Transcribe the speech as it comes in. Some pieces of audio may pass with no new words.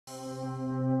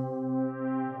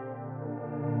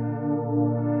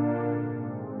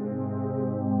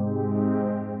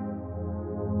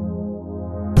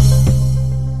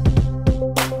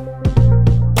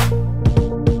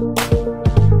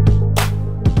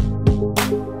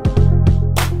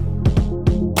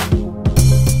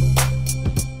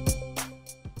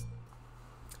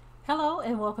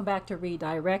welcome back to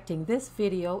Redirecting. This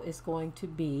video is going to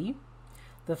be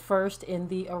the first in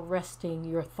the Arresting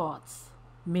Your Thoughts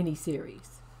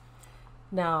mini-series.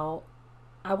 Now,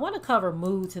 I want to cover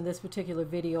moods in this particular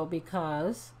video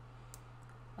because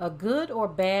a good or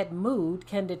bad mood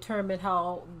can determine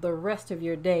how the rest of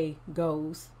your day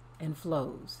goes and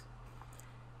flows.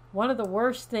 One of the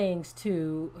worst things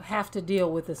to have to deal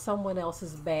with is someone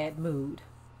else's bad mood,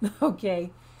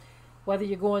 okay? Whether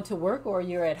you're going to work or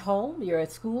you're at home, you're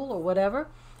at school or whatever,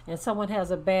 and someone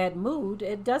has a bad mood,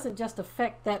 it doesn't just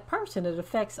affect that person, it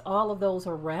affects all of those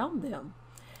around them.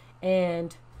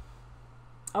 And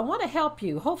I want to help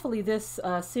you. Hopefully this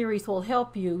series will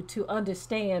help you to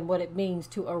understand what it means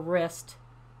to arrest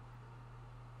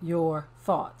your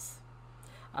thoughts.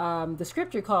 The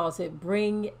scripture calls it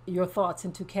bring your thoughts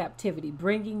into captivity,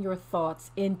 bringing your thoughts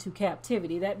into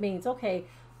captivity. That means, okay,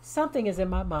 something is in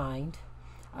my mind.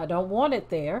 I don't want it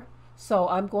there, so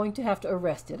I'm going to have to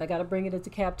arrest it. I got to bring it into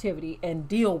captivity and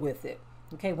deal with it.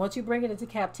 Okay, once you bring it into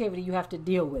captivity, you have to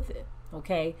deal with it.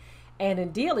 Okay, and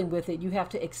in dealing with it, you have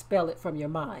to expel it from your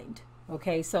mind.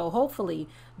 Okay, so hopefully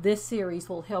this series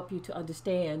will help you to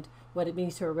understand what it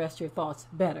means to arrest your thoughts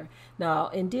better. Now,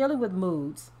 in dealing with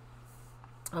moods,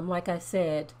 like I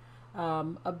said,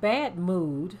 a bad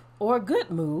mood or a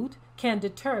good mood can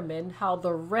determine how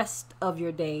the rest of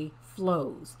your day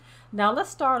flows. Now, let's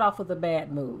start off with a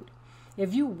bad mood.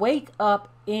 If you wake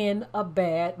up in a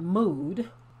bad mood,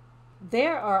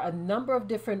 there are a number of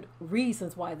different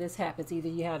reasons why this happens. Either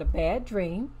you had a bad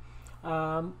dream,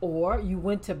 or you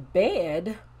went to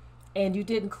bed and you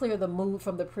didn't clear the mood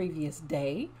from the previous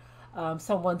day.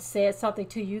 Someone said something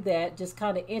to you that just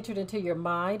kind of entered into your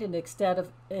mind, and instead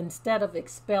of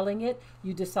expelling it,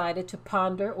 you decided to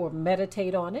ponder or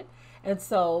meditate on it. And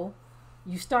so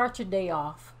you start your day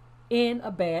off in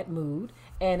a bad mood,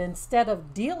 and instead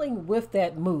of dealing with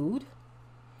that mood,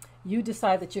 you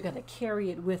decide that you're going to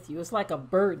carry it with you. It's like a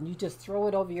burden. You just throw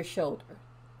it over your shoulder.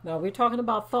 Now, we're talking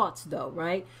about thoughts though,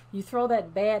 right? You throw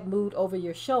that bad mood over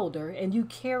your shoulder and you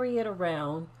carry it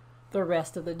around the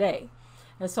rest of the day.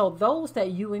 And so those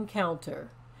that you encounter,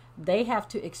 they have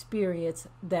to experience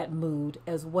that mood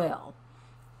as well.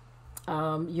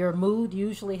 Your mood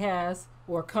usually has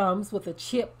or comes with a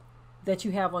chip that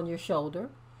you have on your shoulder.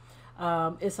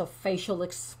 It's a facial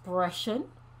expression,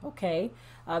 okay?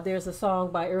 There's a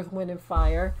song by Earth, Wind, and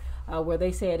Fire where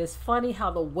they say it is funny how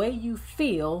the way you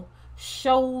feel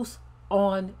shows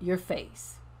on your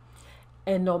face.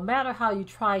 And no matter how you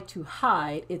try to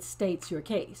hide, it states your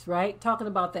case, right? Talking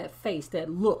about that face, that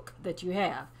look that you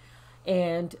have.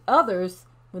 And others,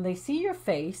 when they see your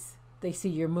face, they see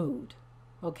your mood,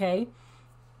 okay?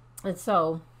 And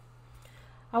so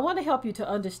I want to help you to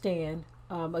understand,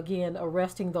 again,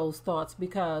 arresting those thoughts,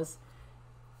 because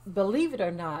believe it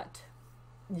or not,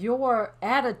 your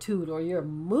attitude or your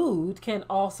mood can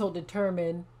also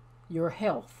determine your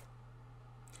health.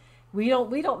 We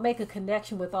don't make a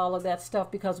connection with all of that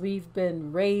stuff because we've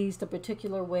been raised a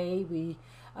particular way. We've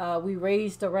been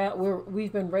raised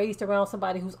around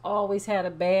somebody who's always had a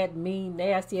bad, mean,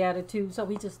 nasty attitude, so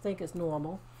we just think it's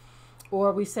normal.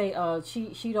 Or we say,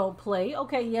 she don't play.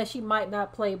 Okay, yeah, she might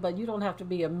not play, but you don't have to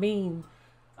be a mean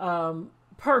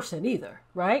person either,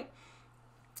 right?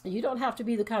 You don't have to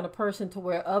be the kind of person to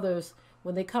where others,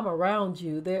 when they come around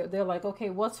you, they're like, okay,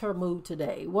 what's her mood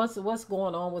today? What's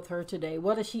going on with her today?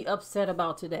 What is she upset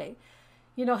about today?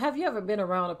 You know, have you ever been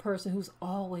around a person who's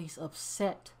always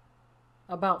upset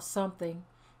about something,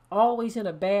 always in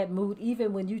a bad mood,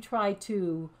 even when you try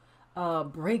to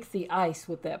break the ice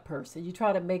with that person, you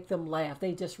try to make them laugh,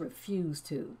 they just refuse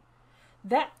to.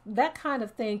 That kind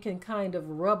of thing can kind of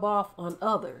rub off on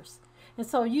others. And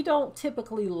so you don't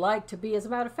typically like to be, as a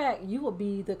matter of fact, you will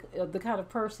be the kind of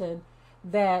person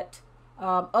that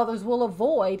others will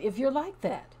avoid if you're like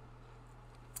that.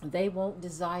 They won't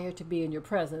desire to be in your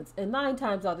presence. And 9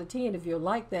 times out of 10, if you're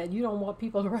like that, you don't want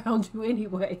people around you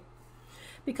anyway,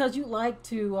 because you like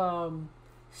to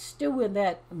stew in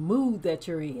that mood that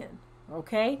you're in,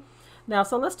 okay? Now,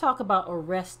 so let's talk about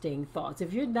arresting thoughts.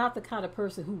 If you're not the kind of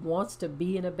person who wants to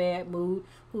be in a bad mood,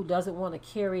 who doesn't want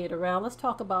to carry it around, let's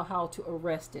talk about how to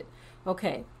arrest it.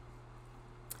 Okay,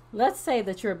 let's say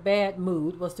that your bad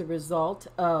mood was the result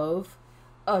of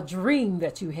a dream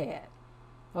that you had.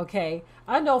 Okay,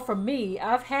 I know for me,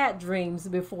 I've had dreams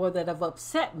before that have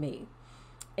upset me.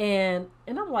 And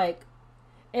I'm like,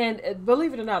 and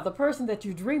believe it or not, the person that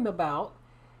you dream about,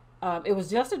 it was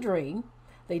just a dream.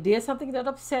 They did something that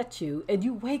upset you, and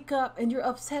you wake up and you're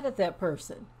upset at that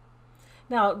person.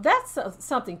 Now, that's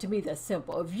something to me that's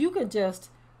simple. If you can just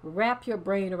wrap your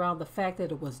brain around the fact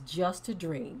that it was just a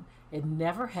dream, it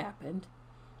never happened,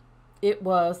 it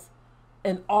was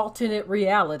an alternate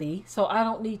reality, so I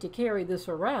don't need to carry this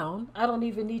around. I don't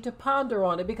even need to ponder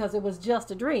on it because it was just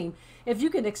a dream. If you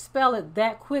can expel it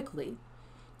that quickly,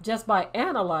 just by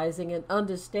analyzing and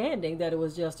understanding that it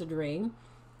was just a dream,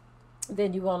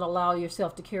 then you won't allow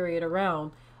yourself to carry it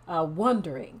around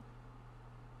wondering.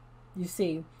 You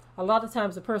see, a lot of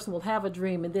times a person will have a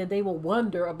dream and then they will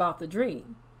wonder about the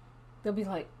dream. They'll be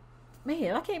like,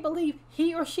 man, I can't believe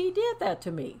he or she did that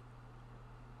to me.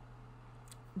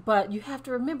 But you have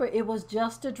to remember, it was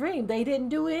just a dream. They didn't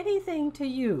do anything to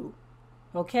you.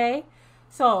 Okay?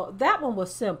 So that one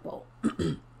was simple.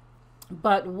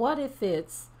 But what if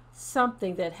it's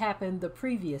something that happened the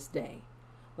previous day?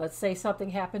 Let's say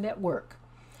something happened at work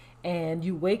and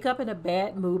you wake up in a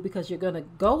bad mood because you're going to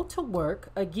go to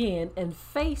work again and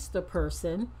face the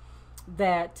person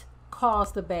that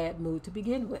caused the bad mood to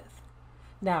begin with.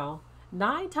 Now,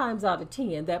 9 times out of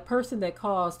 10, that person that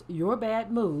caused your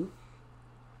bad mood,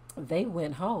 they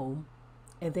went home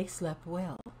and they slept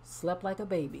well, slept like a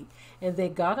baby. And they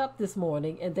got up this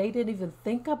morning and they didn't even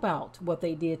think about what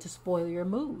they did to spoil your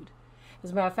mood.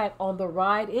 As a matter of fact, on the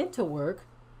ride into work,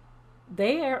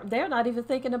 they're not even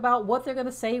thinking about what they're going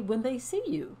to say when they see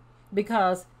you,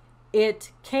 because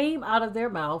it came out of their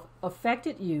mouth,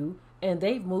 affected you, and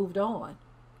they've moved on,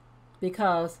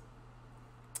 because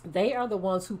they are the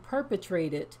ones who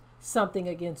perpetrated something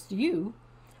against you,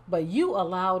 but you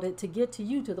allowed it to get to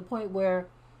you to the point where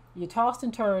you tossed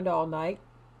and turned all night.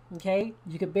 Okay,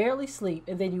 you could barely sleep,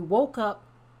 and then you woke up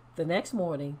the next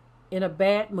morning in a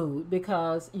bad mood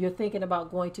because you're thinking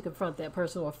about going to confront that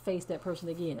person or face that person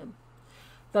again.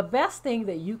 The best thing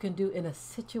that you can do in a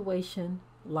situation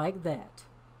like that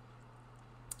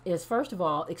is, first of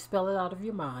all, expel it out of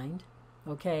your mind.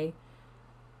 Okay,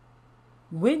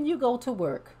 when you go to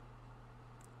work,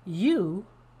 you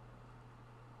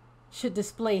should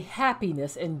display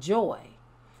happiness and joy,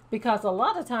 because a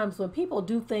lot of times when people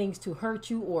do things to hurt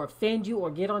you or offend you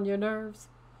or get on your nerves,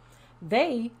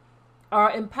 they are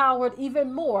empowered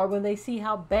even more when they see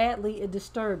how badly it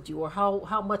disturbed you or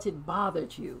how much it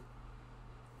bothered you.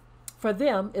 For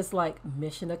them, it's like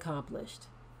mission accomplished.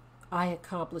 I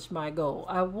accomplished my goal.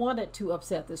 I wanted to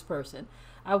upset this person.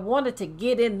 I wanted to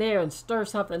get in there and stir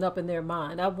something up in their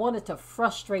mind. I wanted to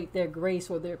frustrate their grace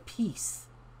or their peace,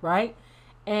 right?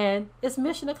 And it's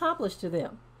mission accomplished to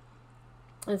them.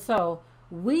 And so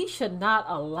we should not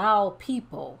allow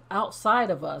people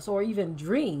outside of us or even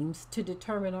dreams to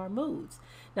determine our moods.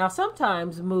 Now,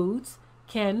 sometimes moods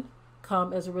can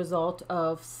come as a result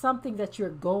of something that you're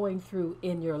going through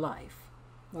in your life.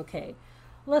 Okay,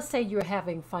 let's say you're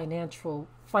having financial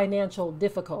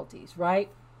difficulties, right?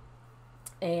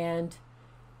 And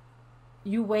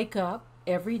you wake up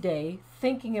every day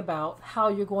thinking about how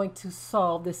you're going to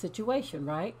solve this situation,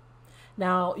 right?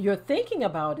 Now, your thinking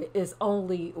about it is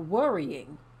only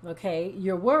worrying, okay?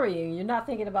 You're worrying. You're not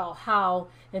thinking about how,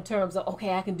 in terms of,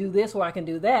 okay, I can do this or I can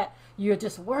do that. You're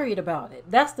just worried about it.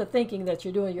 That's the thinking that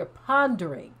you're doing. You're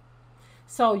pondering.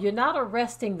 So you're not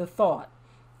arresting the thought.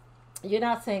 You're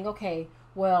not saying, okay,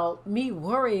 well, me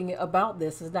worrying about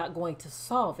this is not going to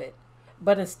solve it.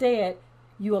 But instead,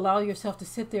 you allow yourself to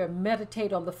sit there and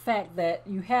meditate on the fact that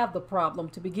you have the problem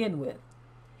to begin with.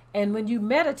 And when you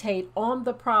meditate on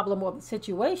the problem or the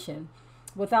situation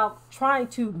without trying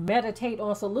to meditate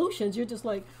on solutions, you're just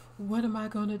like, what am I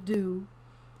going to do?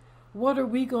 What are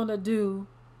we going to do?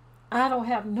 I don't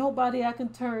have nobody I can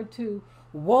turn to.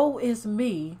 Woe is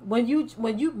me. When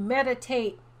you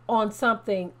meditate on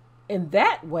something in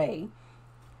that way,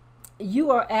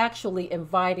 you are actually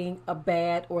inviting a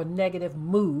bad or negative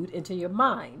mood into your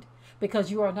mind,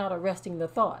 because you are not arresting the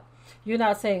thought. You're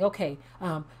not saying, okay,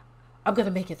 I'm going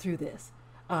to make it through this.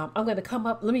 I'm going to come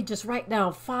up, let me just write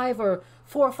down 4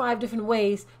 or 5 different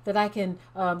ways that I can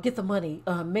get the money.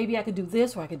 Maybe I can do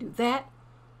this or I can do that.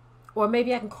 Or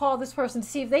maybe I can call this person to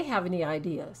see if they have any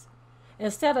ideas.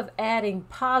 Instead of adding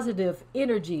positive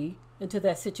energy into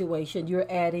that situation, you're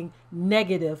adding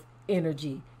negative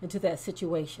energy into that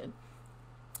situation.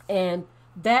 And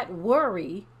that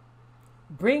worry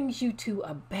brings you to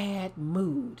a bad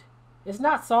mood. It's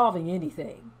not solving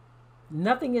anything.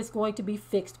 Nothing is going to be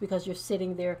fixed because you're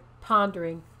sitting there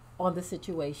pondering on the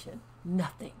situation.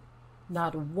 Nothing.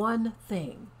 Not one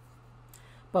thing.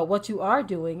 But what you are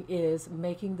doing is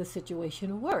making the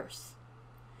situation worse,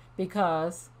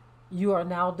 because you are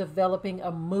now developing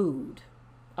a mood,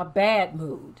 a bad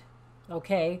mood,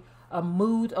 okay? A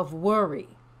mood of worry.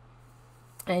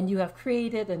 And you have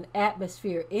created an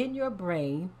atmosphere in your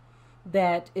brain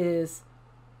that is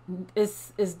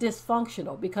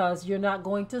dysfunctional, because you're not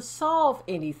going to solve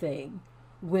anything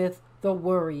with the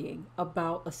worrying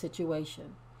about a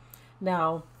situation.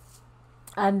 Now,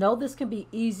 I know this can be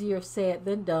easier said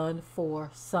than done for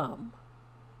some.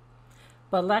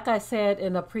 But like I said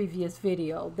in a previous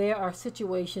video, there are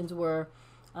situations where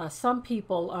some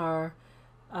people are,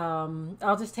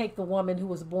 I'll just take the woman who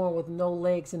was born with no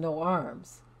legs and no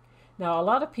arms. Now, a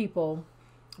lot of people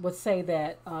would say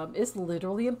that it's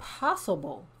literally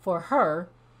impossible for her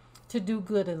to do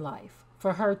good in life,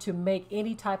 for her to make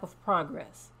any type of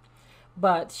progress.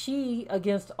 But she,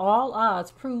 against all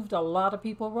odds, proved a lot of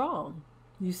people wrong.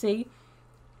 You see,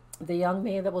 the young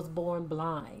man that was born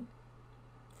blind,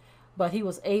 but he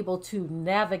was able to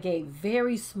navigate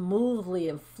very smoothly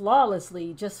and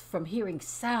flawlessly just from hearing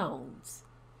sounds.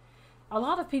 A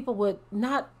lot of people would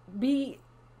not be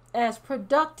as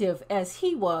productive as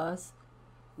he was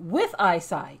with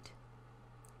eyesight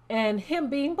and him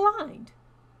being blind.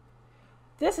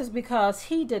 This is because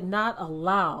he did not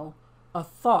allow a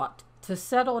thought to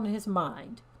settle in his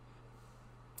mind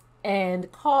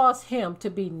and cause him to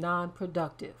be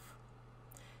non-productive.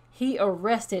 He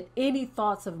arrested any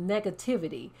thoughts of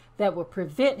negativity that would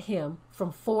prevent him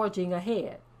from forging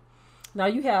ahead. Now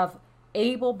you have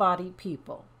able-bodied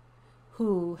people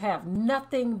who have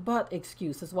nothing but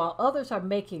excuses. While others are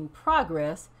making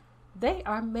progress, they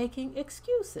are making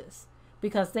excuses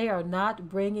because they are not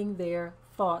bringing their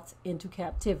thoughts into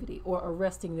captivity or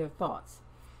arresting their thoughts.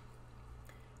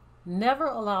 Never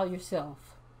allow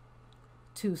yourself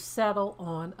to settle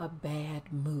on a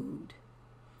bad mood,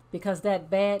 because that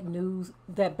bad mood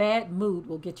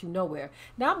will get you nowhere.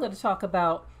 Now I'm going to talk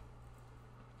about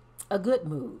a good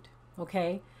mood,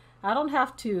 okay? I don't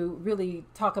have to really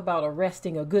talk about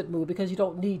arresting a good mood because you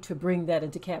don't need to bring that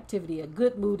into captivity. A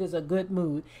good mood is a good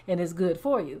mood and is good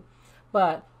for you.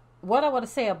 But what I want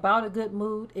to say about a good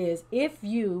mood is if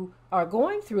you are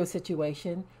going through a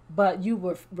situation, but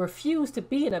you refuse to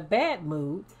be in a bad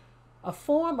mood, a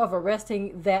form of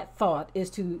arresting that thought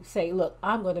is to say, look,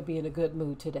 I'm going to be in a good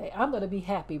mood today. I'm going to be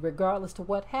happy regardless to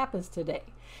what happens today.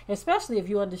 Especially if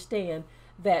you understand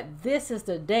that this is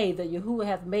the day that Yahuwah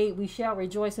hath made. We shall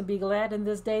rejoice and be glad in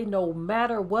this day. No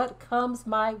matter what comes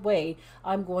my way,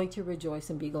 I'm going to rejoice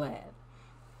and be glad.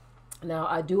 Now,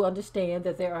 I do understand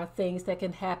that there are things that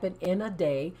can happen in a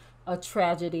day, a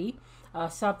tragedy,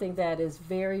 something that is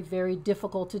very, very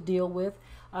difficult to deal with.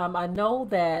 I know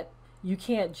that you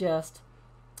can't just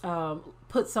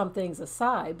put some things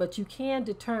aside, but you can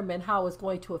determine how it's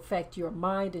going to affect your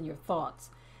mind and your thoughts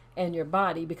and your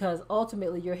body, because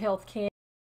ultimately your health can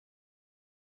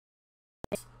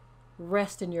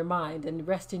rest in your mind and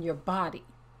rest in your body.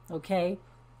 Okay?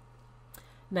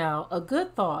 Now, a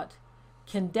good thought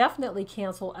can definitely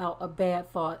cancel out a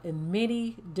bad thought in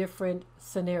many different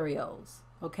scenarios.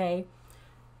 Okay?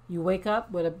 You wake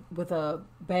up with a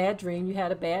bad dream. You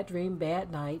had a bad dream,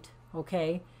 bad night.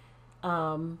 Okay?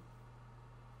 That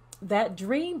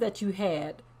dream that you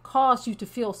had caused you to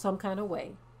feel some kind of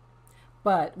way.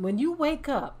 But when you wake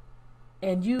up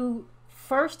and you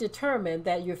first determine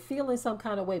that you're feeling some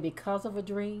kind of way because of a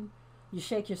dream, you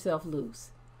shake yourself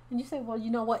loose. And you say, well,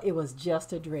 you know what? It was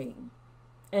just a dream.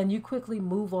 And you quickly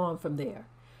move on from there.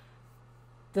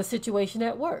 The situation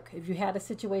at work, if you had a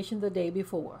situation the day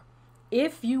before,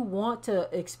 if you want to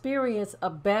experience a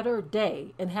better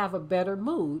day and have a better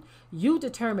mood, you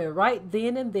determine right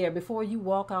then and there, before you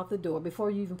walk out the door, before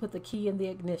you even put the key in the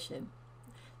ignition,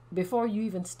 before you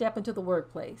even step into the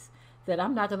workplace, that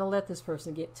I'm not going to let this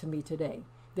person get to me today.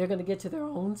 They're going to get to their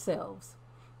own selves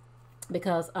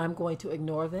because I'm going to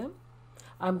ignore them.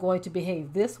 I'm going to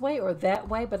behave this way or that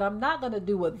way, but I'm not going to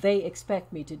do what they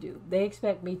expect me to do. They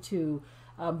expect me to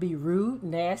be rude,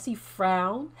 nasty,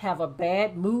 frown, have a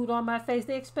bad mood on my face.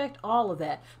 They expect all of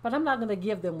that, but I'm not going to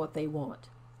give them what they want.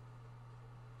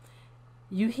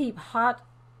 You heap hot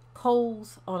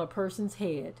coals on a person's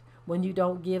head when you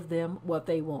don't give them what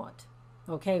they want.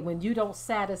 Okay, when you don't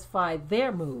satisfy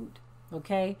their mood.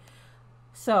 Okay,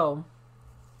 so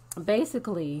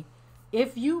basically,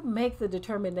 if you make the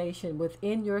determination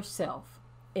within yourself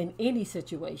in any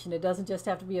situation, it doesn't just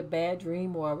have to be a bad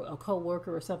dream or a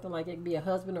coworker or something like it. It can be a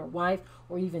husband or wife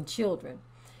or even children.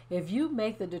 If you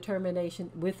make the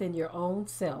determination within your own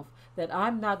self that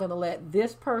I'm not going to let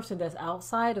this person that's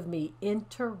outside of me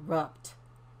interrupt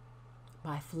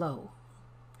my flow.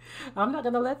 I'm not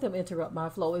going to let them interrupt my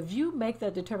flow. If you make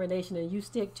that determination and you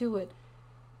stick to it,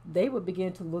 they would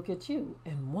begin to look at you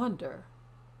and wonder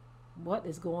what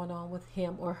is going on with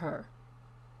him or her.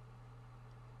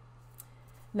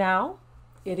 Now,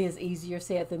 it is easier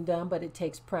said than done, but it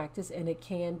takes practice and it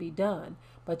can be done.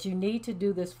 But you need to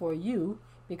do this for you,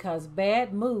 because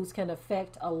bad moods can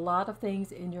affect a lot of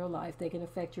things in your life. They can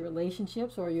affect your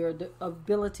relationships or your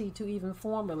ability to even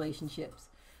form relationships.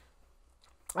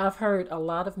 I've heard a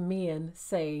lot of men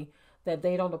say that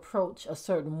they don't approach a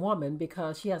certain woman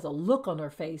because she has a look on her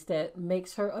face that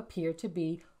makes her appear to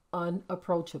be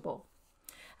unapproachable.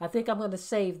 I think I'm going to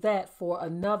save that for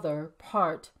another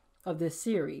part of this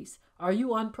series. Are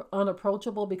you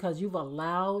unapproachable because you've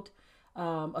allowed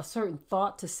a certain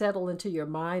thought to settle into your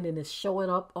mind and is showing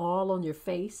up all on your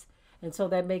face? And so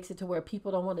that makes it to where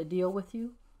people don't want to deal with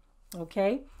you.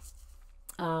 Okay.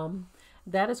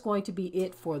 That is going to be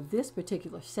it for this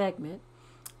particular segment.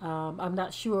 I'm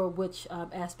not sure which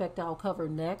aspect I'll cover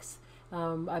next.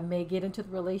 I may get into the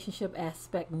relationship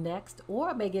aspect next, or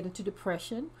I may get into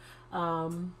depression.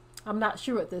 I'm not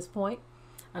sure at this point.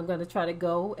 I'm going to try to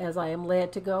go as I am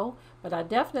led to go, but I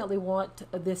definitely want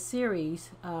this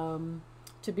series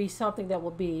to be something that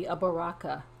will be a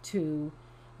baraka to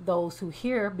those who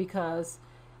hear, because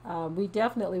we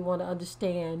definitely want to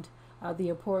understand the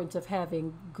importance of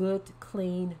having good,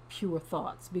 clean, pure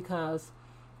thoughts, because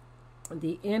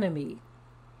the enemy,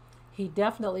 he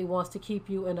definitely wants to keep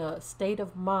you in a state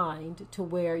of mind to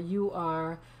where you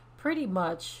are pretty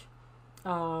much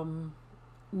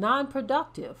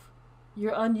non-productive.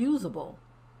 You're unusable.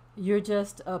 You're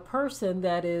just a person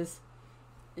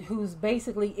who's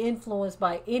basically influenced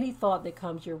by any thought that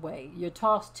comes your way. You're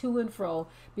tossed to and fro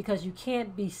because you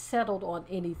can't be settled on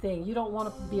anything. You don't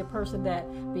want to be a person that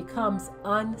becomes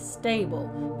unstable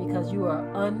because you are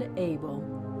unable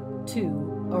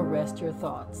to arrest your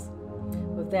thoughts.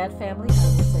 With that, family,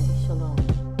 I will say shalom.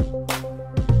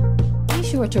 Be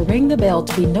sure to ring the bell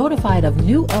to be notified of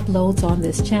new uploads on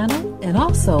this channel, and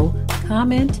also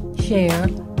comment, share,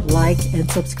 like,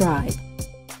 and subscribe.